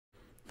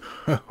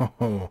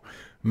Oh,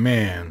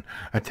 man,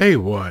 I tell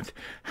you what,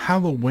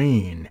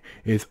 Halloween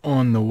is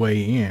on the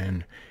way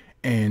in,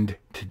 and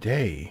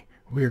today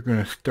we're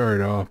going to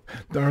start off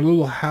our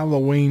little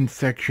Halloween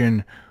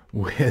section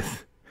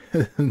with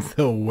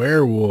the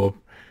werewolf.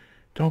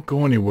 Don't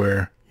go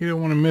anywhere. You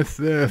don't want to miss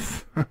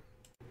this.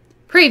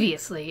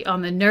 Previously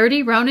on the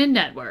Nerdy Ronin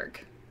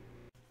Network.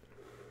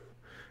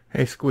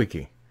 Hey,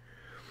 Squeaky.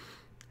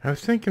 I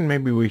was thinking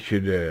maybe we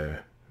should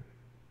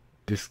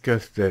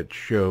discuss that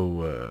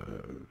show,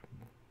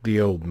 The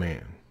Old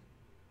Man.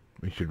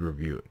 We should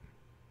review it.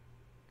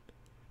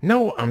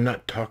 No, I'm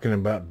not talking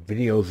about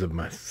videos of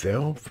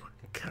myself.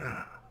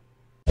 God.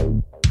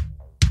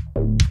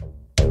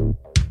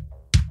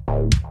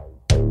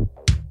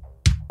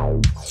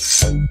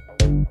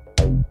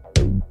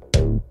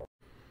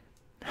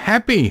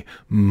 Happy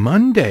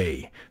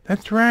Monday.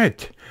 That's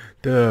right.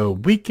 The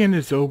weekend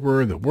is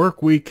over. The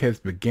work week has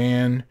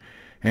began.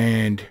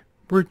 And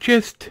we're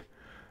just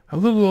a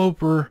little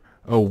over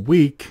a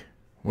week.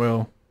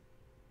 Well,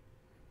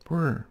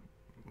 we're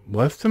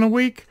less than a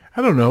week?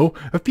 I don't know.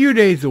 A few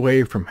days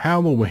away from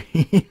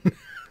Halloween.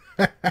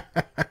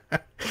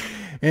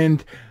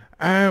 And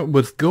I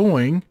was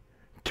going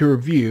to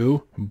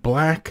review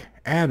Black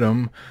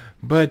Adam,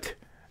 but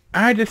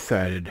I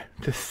decided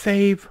to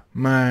save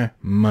my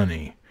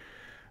money.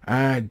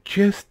 I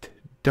just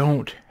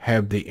don't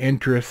have the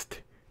interest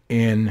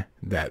in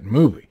that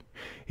movie.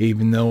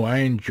 Even though I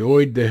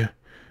enjoyed the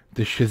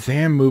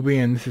Shazam movie,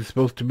 and this is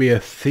supposed to be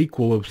a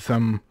sequel of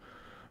some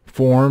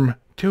form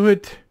to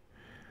it,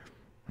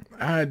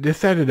 I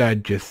decided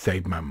I'd just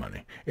save my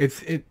money.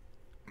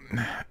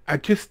 I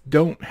just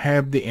don't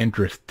have the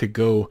interest to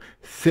go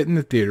sit in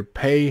the theater,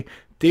 pay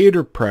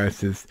theater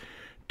prices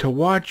to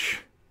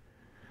watch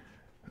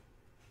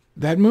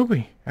that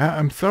movie.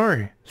 I'm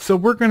sorry. So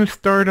we're going to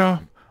start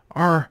off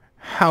our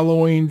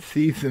Halloween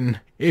season,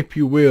 if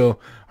you will,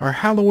 our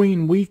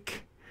Halloween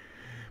week,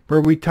 where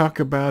we talk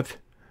about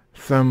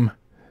some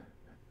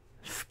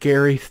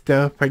scary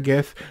stuff, I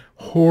guess,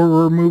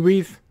 horror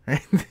movies,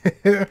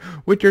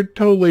 which are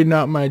totally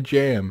not my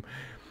jam.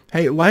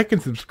 Hey, like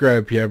and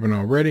subscribe if you haven't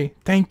already.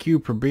 Thank you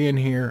for being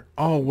here.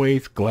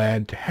 Always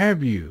glad to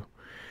have you.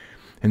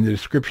 In the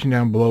description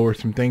down below are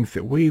some things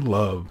that we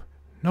love.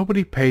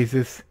 Nobody pays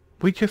us.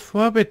 We just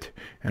love it.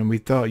 And we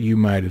thought you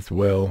might as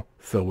well.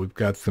 So we've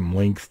got some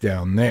links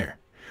down there.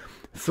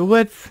 So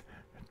let's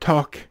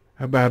talk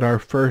about our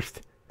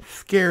first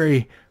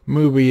scary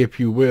movie,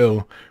 if you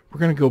will. We're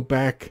going to go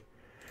back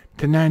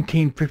to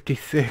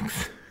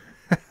 1956.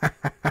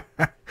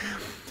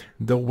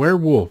 The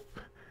Werewolf.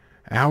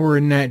 Hour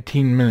and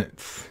 19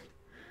 minutes.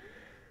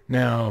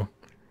 Now,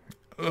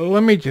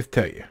 let me just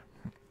tell you.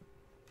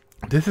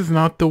 This is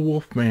not the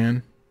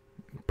Wolfman,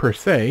 per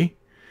se.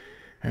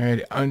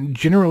 And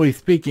generally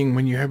speaking,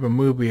 when you have a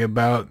movie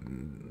about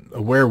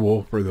a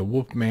werewolf or the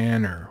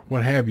Wolfman or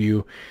what have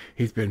you,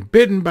 he's been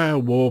bitten by a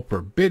wolf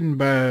or bitten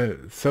by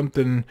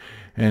something,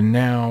 and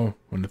now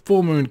when the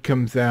full moon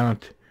comes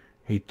out,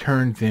 he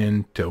turns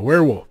into a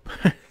werewolf.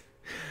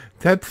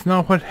 That's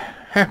not what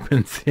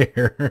happens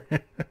here.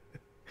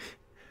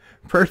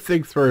 First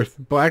things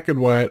first, black and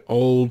white,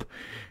 old,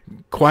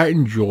 quite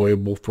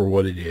enjoyable for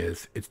what it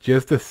is. It's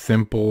just a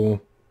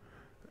simple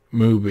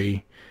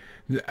movie.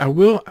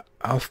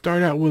 I'll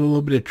start out with a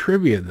little bit of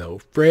trivia though.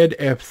 Fred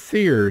F.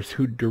 Sears,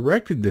 who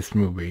directed this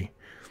movie,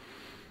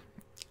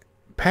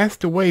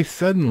 passed away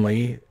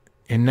suddenly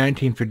in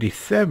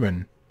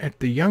 1957 at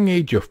the young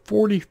age of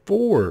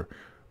 44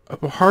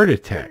 of a heart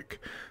attack.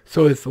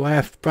 So his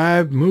last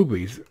 5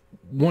 movies,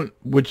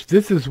 which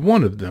this is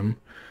one of them,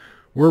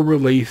 were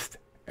released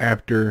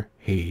after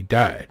he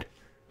died.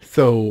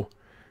 So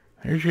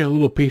there's your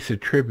little piece of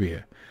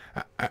trivia.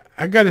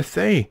 I gotta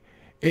say,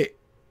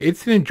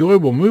 it's an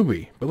enjoyable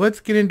movie, but let's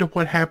get into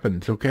what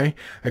happens, okay?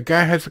 A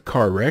guy has a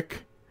car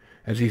wreck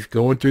as he's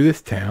going through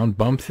this town,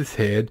 bumps his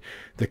head.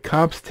 The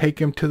cops take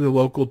him to the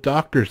local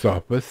doctor's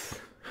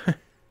office,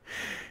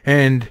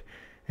 and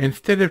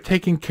instead of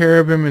taking care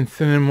of him and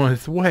sending him on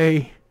his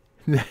way,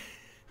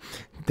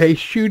 they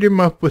shoot him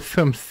up with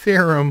some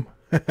serum.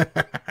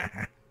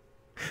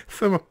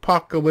 Some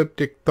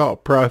apocalyptic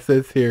thought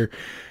process here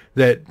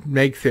that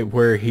makes it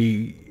where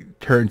he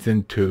turns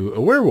into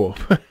a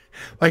werewolf.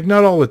 Like,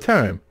 not all the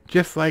time.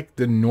 Just like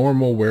the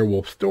normal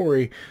werewolf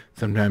story.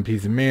 Sometimes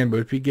he's a man,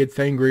 but if he gets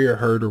angry or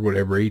hurt or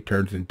whatever, he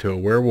turns into a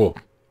werewolf.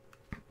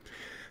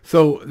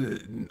 So,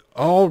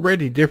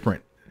 already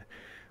different.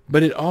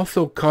 But it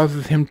also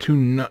causes him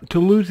to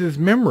lose his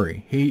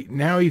memory.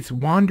 Now he's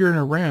wandering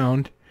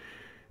around.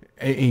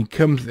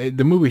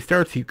 The movie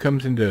starts, he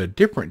comes into a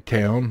different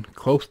town,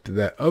 close to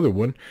that other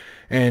one,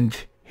 and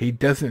he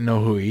doesn't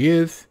know who he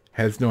is,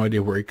 has no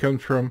idea where he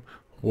comes from,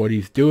 what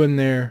he's doing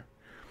there,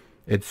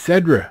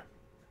 etc.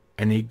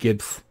 And he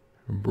gets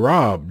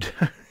robbed.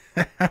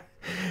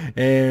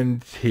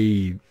 And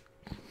he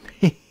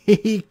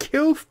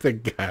kills the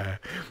guy,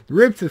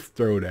 rips his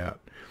throat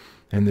out,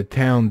 and the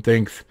town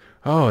thinks,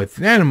 oh, it's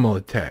an animal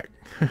attack.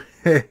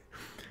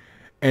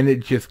 And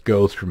it just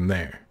goes from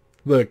there.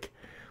 Look,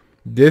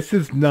 this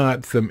is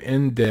not some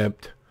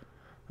in-depth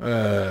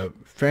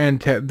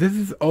Fantastic. This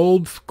is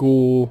old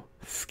school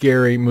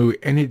scary movie,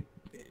 and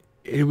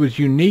it was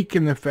unique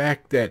in the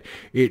fact that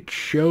it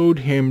showed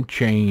him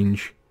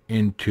change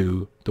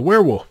into the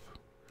werewolf.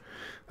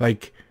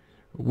 Like,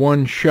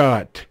 one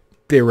shot,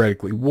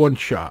 theoretically, one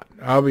shot.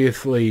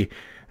 Obviously,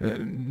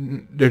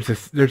 there's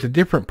a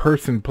different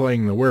person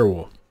playing the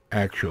werewolf,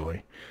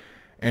 actually.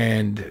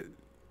 And,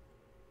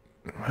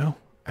 well,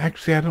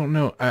 actually, I don't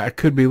know. I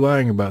could be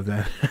lying about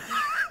that.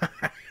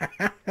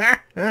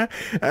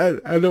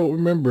 I don't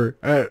remember.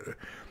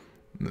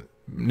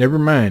 Never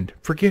mind.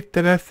 Forget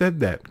that I said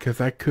that,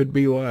 because I could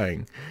be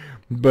lying.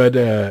 But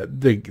if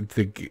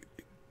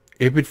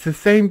it's the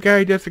same guy,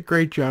 he does a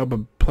great job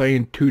of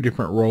playing two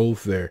different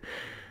roles there.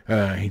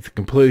 He's a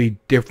completely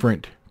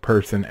different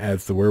person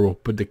as the werewolf,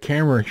 but the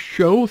camera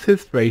shows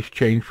his face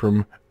change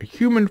from a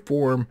human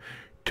form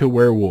to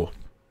werewolf.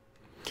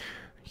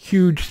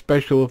 Huge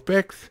special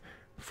effects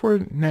for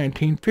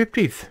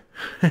 1950s.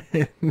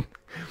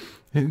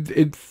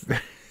 It's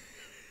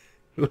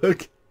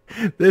look,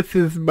 this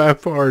is by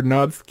far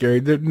not scary.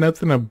 There's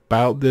nothing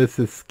about this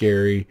is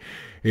scary.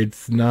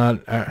 It's not.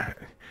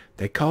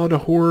 They call it a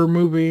horror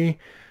movie.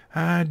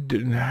 I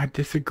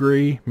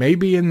disagree.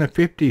 Maybe in the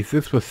 50s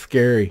this was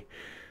scary,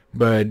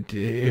 but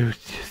it was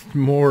just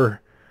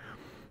more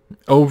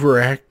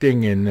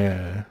overacting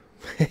and.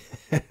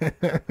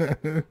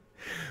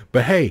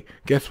 But hey,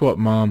 guess what,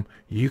 Mom?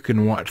 You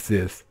can watch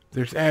this.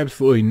 There's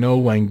absolutely no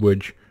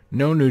language,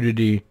 no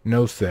nudity,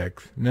 no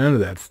sex, none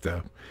of that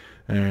stuff.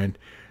 And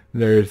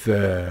there's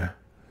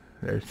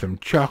some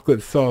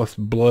chocolate sauce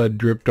blood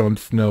dripped on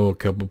snow a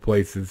couple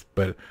places,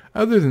 but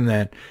other than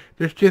that,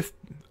 there's just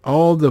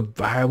all the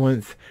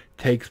violence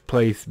takes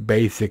place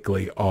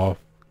basically off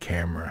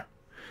camera.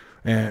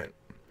 And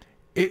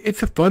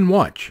it's a fun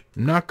watch.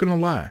 I'm not gonna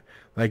lie.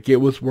 Like, it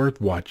was worth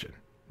watching.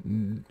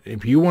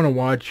 If you want to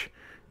watch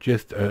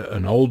just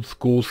an old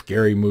school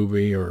scary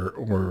movie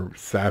or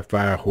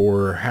sci-fi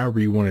horror,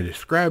 however you want to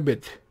describe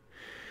it,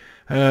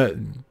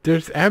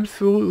 there's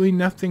absolutely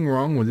nothing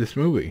wrong with this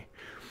movie.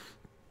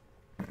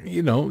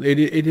 You know, it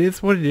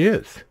is what it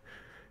is.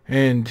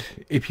 And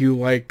if you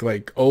like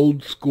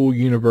old school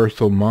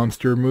Universal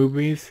monster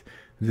movies,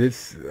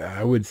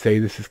 I would say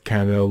this is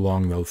kind of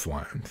along those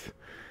lines.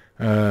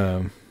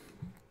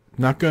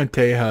 Not going to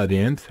tell you how it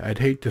ends. I'd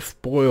hate to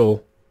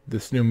spoil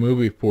this new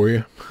movie for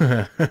you.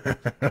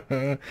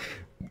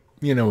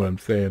 You know what I'm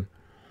saying.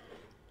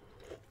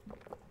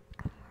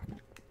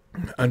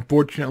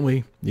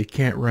 Unfortunately, you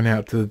can't run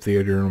out to the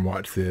theater and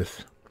watch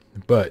this,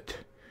 but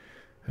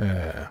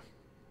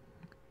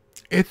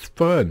it's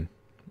fun.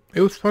 It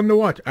was fun to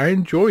watch. I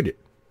enjoyed it.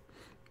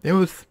 It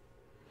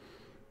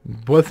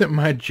wasn't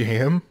my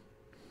jam,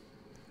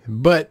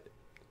 but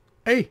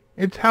hey,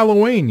 it's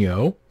Halloween,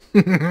 yo.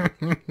 So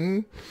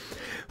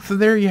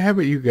there you have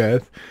it, you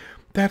guys.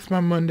 That's my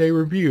Monday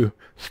review,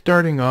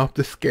 starting off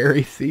the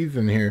scary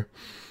season here.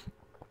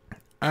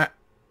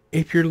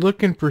 If you're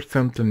looking for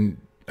something,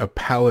 a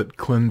palate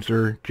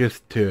cleanser,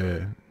 this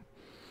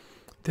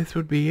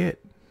would be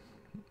it.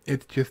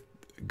 It's just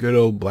good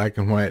old black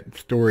and white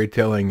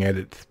storytelling at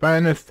its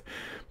finest,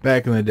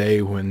 back in the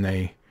day when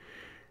they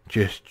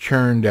just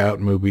churned out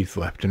movies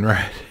left and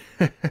right.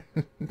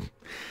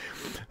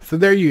 So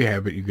there you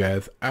have it, you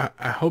guys.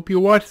 I hope you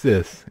watch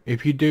this.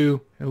 If you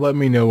do, let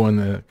me know in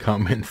the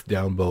comments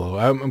down below.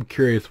 I'm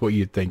curious what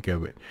you think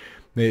of it.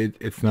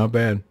 It's not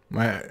bad.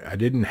 I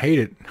didn't hate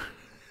it.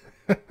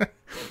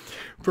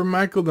 From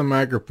Michael the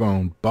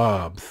Microphone,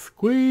 Bob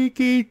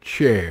Squeaky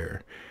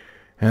Chair,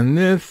 and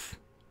this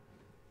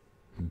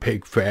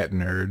big fat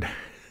nerd.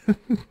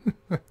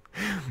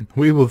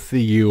 We will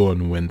see you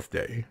on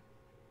Wednesday.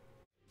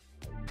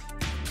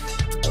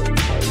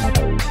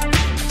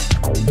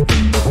 We'll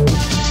be right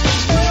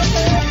back.